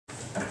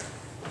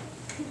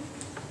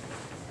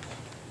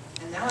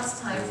now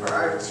it's time for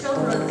our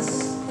children's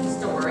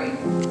story,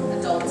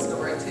 adult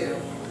story too.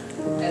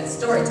 It's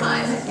story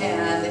time,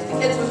 and if the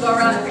kids would go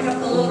around and pick up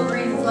the little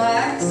green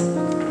flags,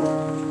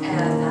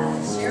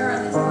 and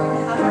Sharon is going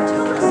to have our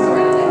children's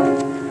story today.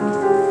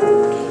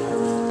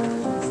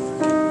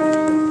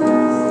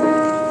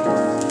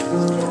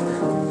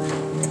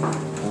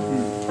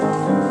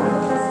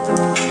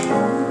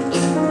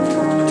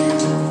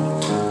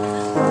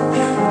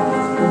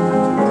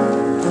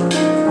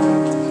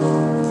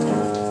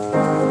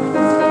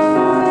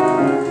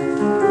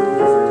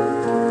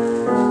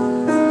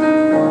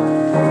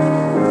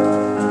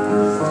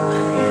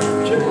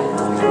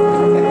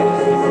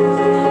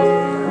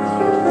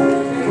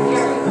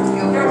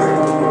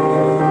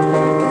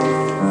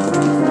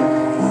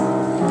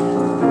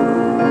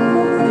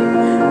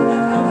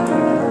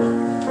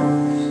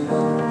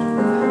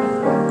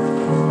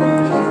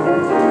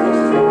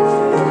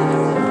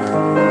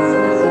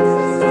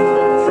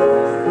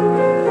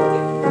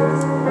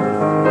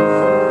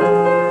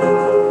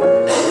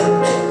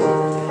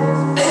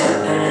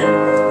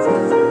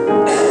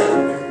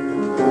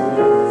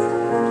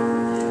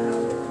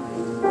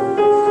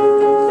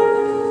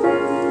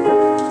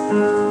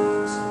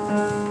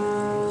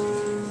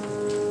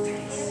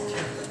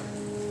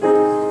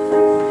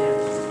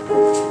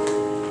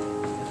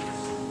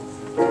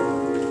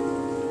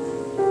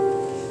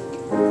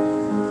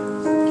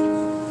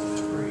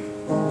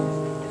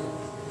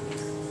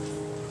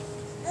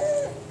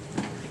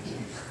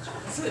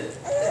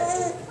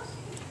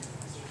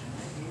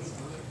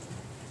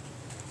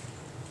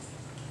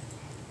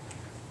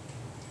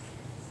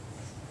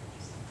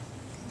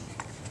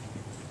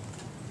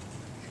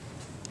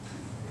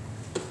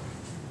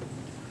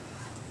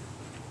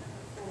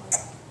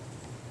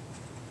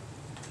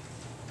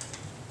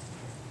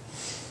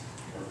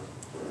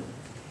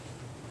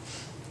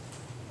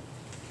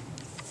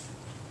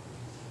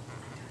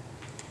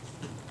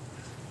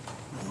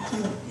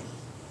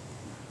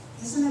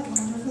 Isn't it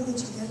wonderful that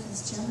you get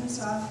this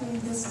generous offering?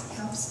 This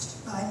helps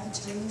to buy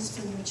materials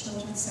for your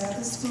children's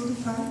Sabbath school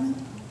department.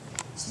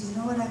 So you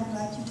know what I would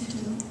like you to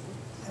do?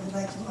 I would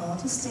like you all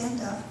to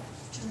stand up,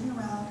 turn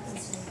around, and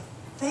say,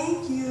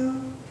 thank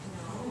you.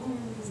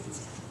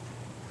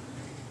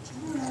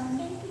 Turn around.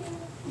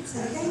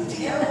 Say thank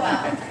you. You're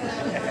welcome.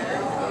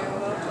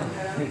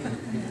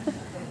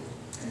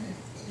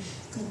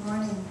 Good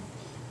morning.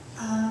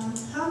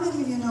 How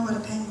many of you know what a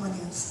penguin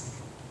is?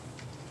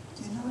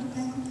 Do you know what a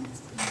penguin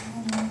is?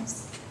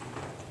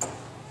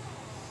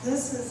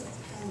 This is a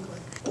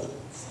penguin.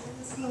 See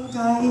this little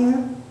guy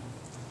here?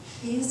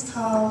 He's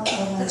called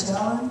a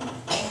Magellan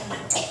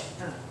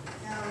penguin.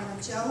 Now, a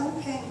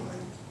Magellan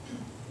penguin,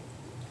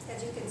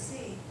 as you can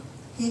see,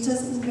 he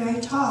isn't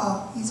very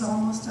tall. He's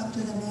almost up to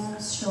the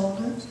man's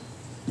shoulders.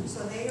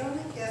 So they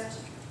only get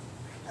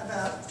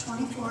about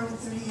 24 to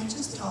 30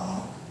 inches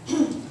tall.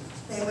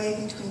 They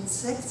weigh between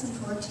 6 and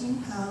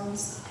 14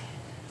 pounds.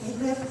 They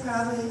live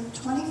probably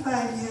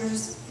 25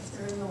 years if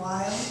they're in the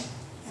wild,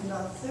 and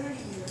about 30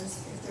 years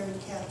if they're in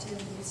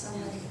captivity.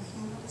 Somebody, a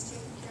human is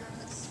taking care of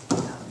us.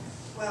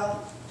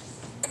 Well,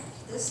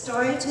 this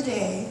story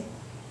today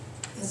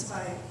is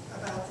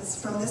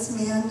from this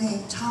man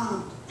named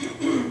Tom.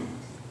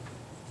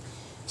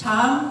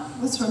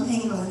 Tom was from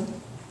England,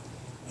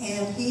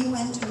 and he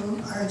went to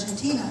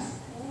Argentina,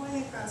 way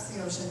across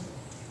the ocean,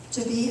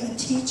 to be a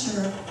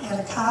teacher at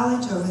a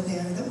college over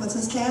there that was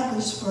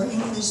established for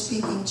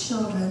English-speaking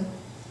children.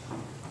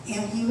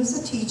 And he was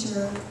a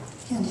teacher,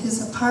 and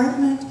his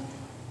apartment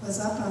was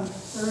up on the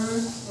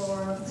 3rd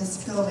floor of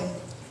this building.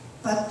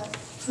 But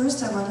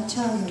first I want to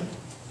tell you,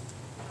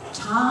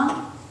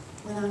 Tom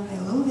went on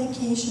a little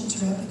vacation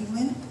trip, and he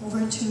went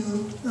over to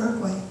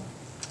Uruguay.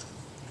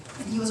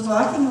 And he was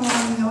walking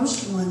along the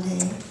ocean one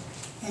day,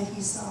 and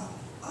he saw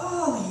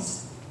all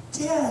these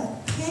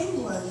dead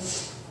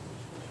penguins.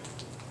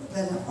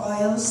 Then an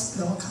oil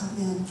spill come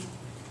in,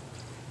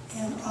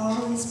 and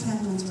all these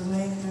penguins were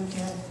laying there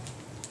dead.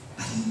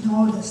 But he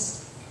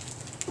noticed,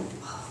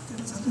 there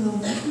was a little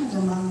movement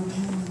among the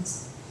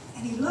penguins.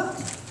 And he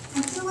looked,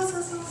 and there was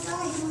this little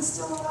guy, he was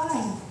still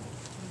alive.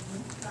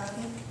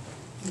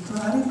 He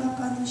brought him up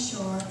on the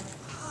shore.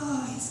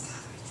 Oh, he's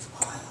covered in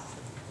oil.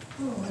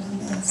 Oh, what a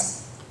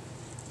mess.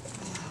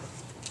 Well,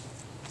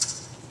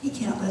 he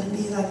can't let him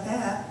be like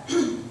that.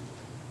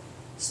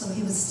 So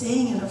he was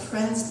staying in a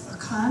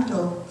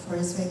condo for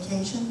his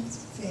vacation. It's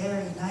a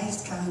very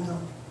nice condo.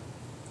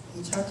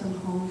 He took him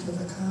home to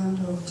the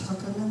condo,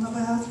 took him in the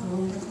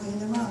bathroom to clean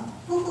him up.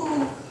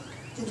 Ooh,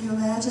 can you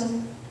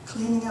imagine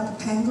cleaning up a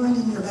penguin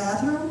in your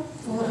bathroom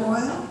full of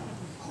oil?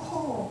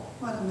 Oh,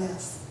 what a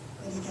mess.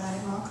 But he got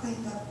him all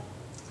cleaned up.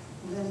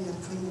 And then he had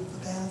to clean up the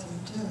bathroom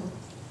too.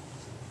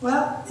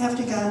 Well,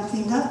 after he got him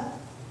cleaned up,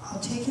 I'll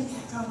take him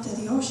back out to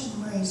the ocean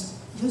where he's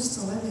used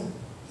to living.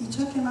 He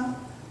took him up.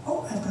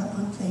 Oh, I've got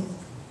one thing.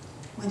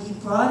 When he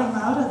brought him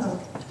out of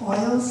the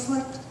oil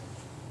slick,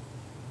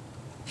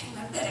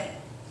 penguin bit him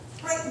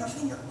right in the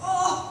finger.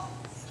 Oh,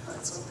 it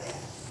hurt so bad.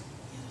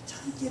 He had a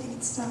time getting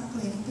it stopped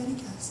bleeding, but he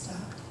got it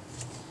stopped.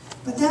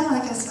 But then,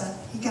 like I said,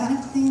 he got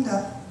him cleaned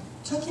up,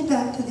 took him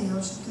back to the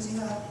ocean because he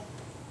thought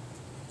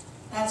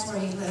that's where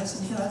he lives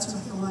and that's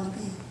where he'll want to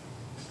be.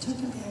 He took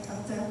him back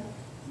out there,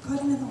 put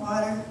him in the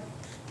water,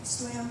 he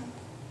swam,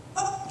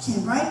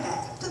 came right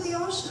back up to the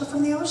ocean,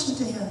 from the ocean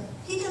to him.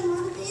 He didn't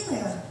want to be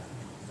there.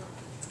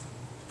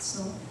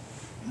 So,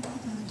 what am I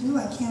going to do?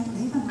 I can't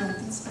leave him like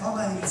this all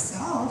by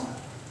himself.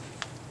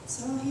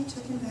 So he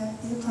took him back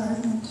to the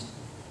apartment.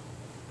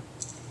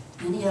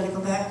 And he had to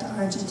go back to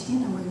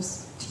Argentina where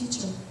his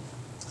teacher,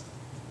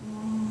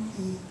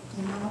 he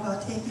didn't know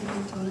about taking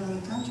him to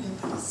another country,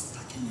 but he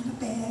stuck him in a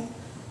bag.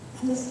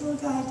 And this little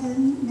guy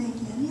didn't make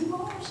any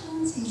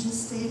motions. He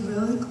just stayed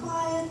really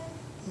quiet.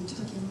 He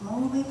took him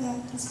all the way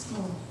back to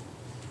school.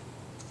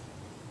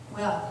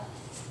 Well,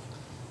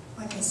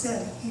 like I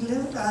said, he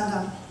lived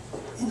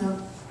in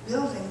a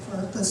building for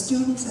the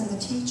students and the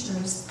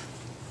teachers,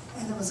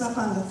 and it was up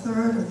on the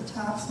third or the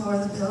top floor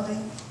of the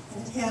building,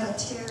 and it had a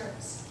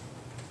terrace,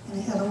 and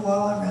it had a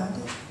wall around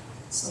it.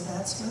 So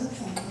that's where the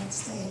penguin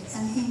stayed.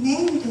 And he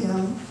named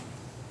him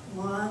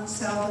Juan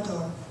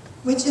Salvador,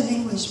 which in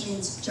English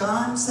means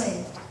John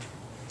Saved.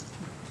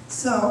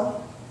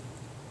 So,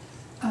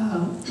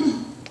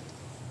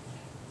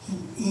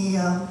 he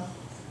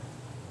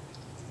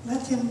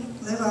let him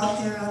live out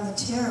there on the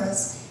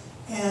terrace,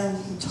 and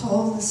he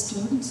told the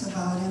students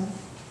about him,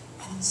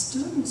 and the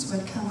students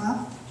would come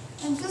up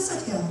and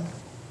visit him,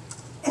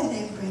 and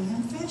they'd bring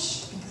him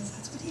fish, because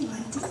that's what he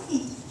liked to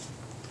eat.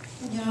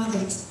 And you know,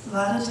 a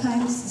lot of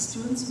times the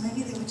students,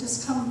 maybe they would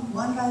just come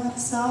one by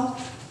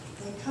themselves,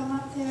 they'd come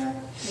up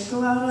there, they'd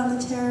go out on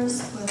the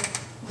terrace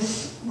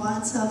with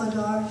Juan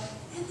Salvador,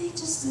 and they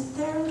just sit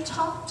there and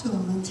talk to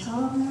him and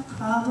tell him their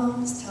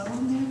problems, tell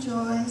him their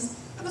joys.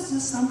 It was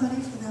just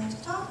somebody for them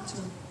to talk to.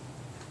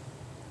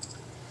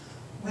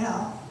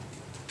 Well,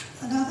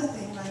 another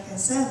thing, like I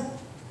said,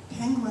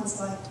 penguins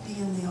like to be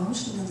in the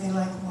ocean and they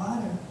like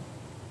water.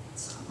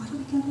 So what are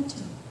we going to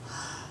do?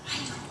 I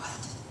know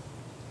what.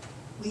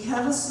 We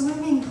have a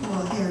swimming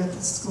pool here at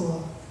the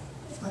school.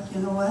 But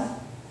you know what?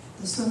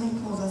 The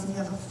swimming pool doesn't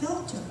have a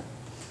filter.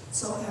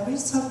 So every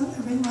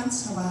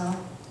once in a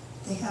while,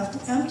 they have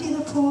to empty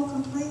the pool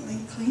completely,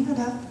 clean it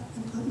up,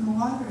 and put new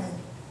water in.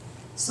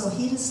 So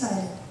he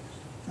decided,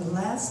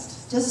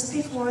 just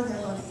before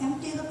they're going to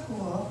empty the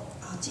pool,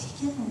 I'll take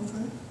him over,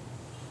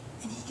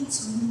 and he can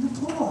swim in the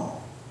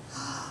pool.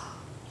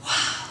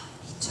 Wow!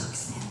 He took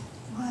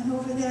Juan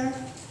over there.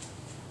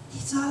 He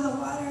saw the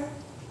water.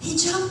 He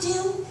jumped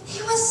in.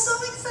 He was so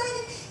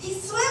excited. He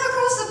swam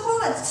across the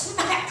pool and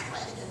smacked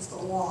right against the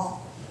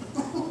wall.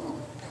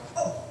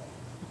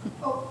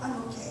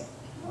 I'm okay.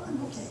 Oh,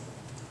 I'm okay.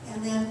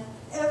 And then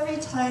every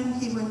time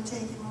he would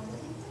take him over,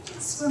 he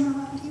would swim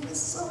around. He was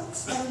so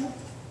excited.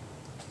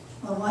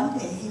 Well, one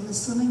day he was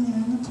swimming there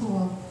in the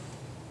pool,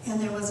 and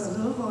there was a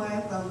little boy,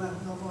 well, not a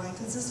little boy,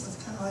 because this was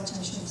college,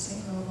 I shouldn't say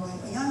little boy,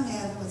 a young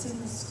man who was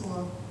in the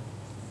school.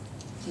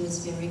 He was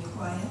very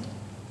quiet.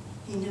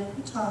 He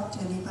never talked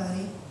to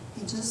anybody.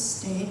 He just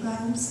stayed by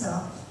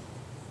himself.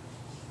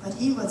 But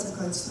he was a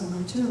good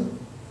swimmer too.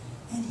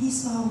 And he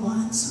saw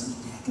Juan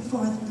swimming back and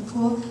forth in the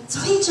pool,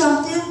 so he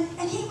jumped in,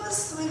 and he was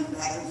swimming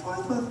back and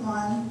forth with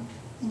Juan.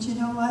 And you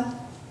know what?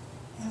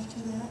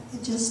 After that,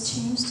 it just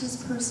changed his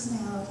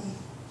personality.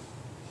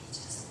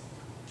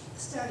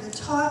 Started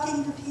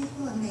talking to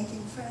people and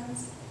making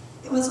friends.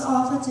 It was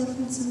all the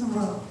difference in the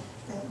world.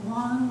 That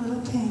one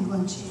little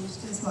penguin changed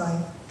his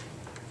life.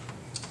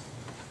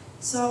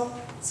 So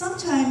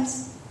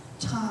sometimes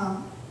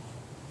Tom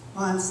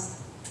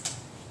wants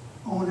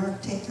owner,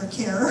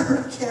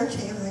 caretaker,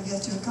 I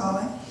guess you would call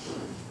him.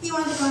 He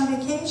wanted to go on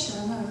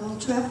vacation, a little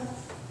trip.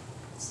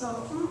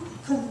 So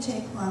couldn't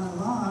take one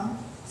along.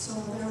 So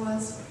there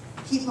was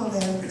people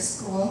there at the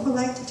school who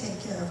liked to take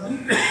care of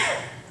him.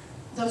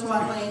 There was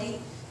one lady.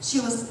 She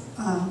was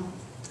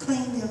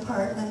cleaning the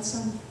apartments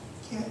and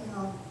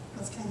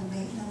was kind of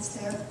maintenance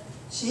there.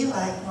 She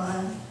liked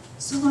Juan.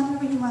 So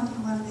whenever he wanted to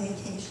go on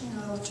vacation, a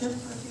little trip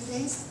for a few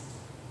days,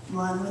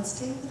 Juan would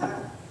stay with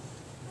her.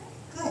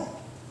 Good.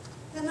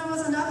 Then there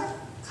was another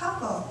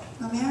couple,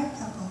 a married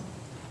couple.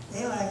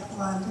 They liked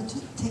Juan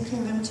to take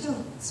care of him too.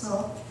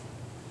 So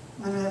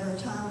whenever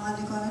Tom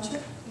wanted to go on a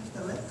trip, if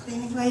the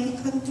cleaning lady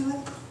couldn't do it,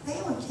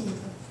 they would keep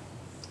him.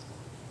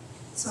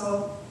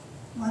 So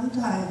one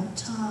time,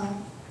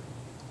 Tom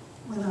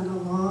went on a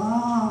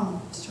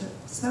long trip,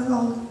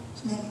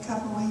 maybe a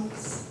couple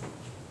weeks.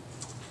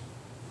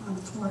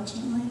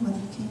 Unfortunately, when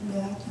he came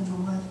back, you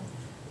know what?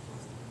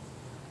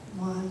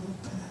 Juan had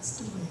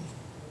passed away.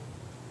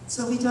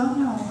 So we don't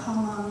know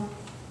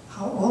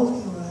how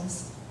old he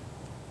was.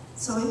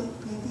 So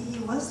maybe he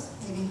was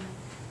maybe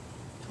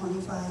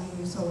 25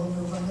 years old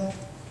or whatever.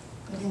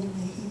 But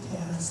anyway, he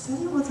passed,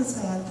 and it was a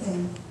sad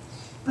thing.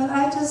 But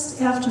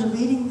after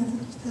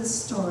reading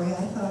this story,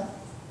 I thought,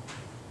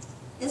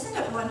 isn't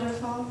it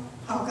wonderful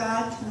how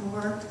God can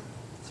work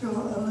through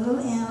a little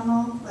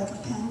animal like a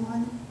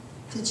penguin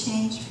to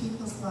change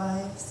people's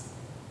lives?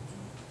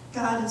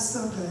 God is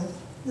so good,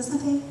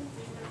 isn't he?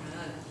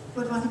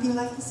 Would one of you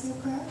like to say a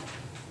prayer?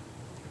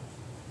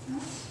 No?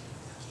 Okay,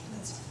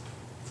 let's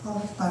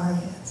bow our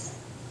heads.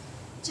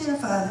 Dear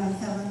Father in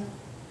heaven,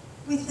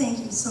 we thank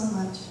you so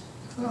much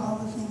for all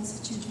the things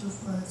that you do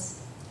for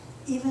us.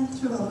 Even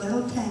through a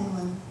little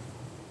penguin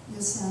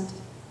you sent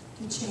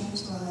to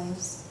change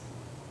lives.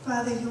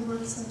 Father, you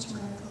work such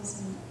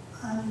miracles in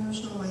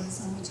unusual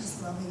ways, and we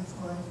just love you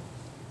for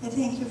it. I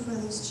thank you for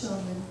these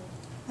children.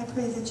 I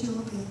pray that you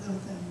will be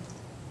with them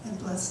and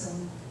bless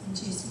them. In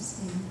Jesus'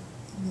 name,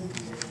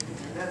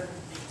 amen.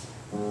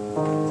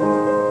 Amen.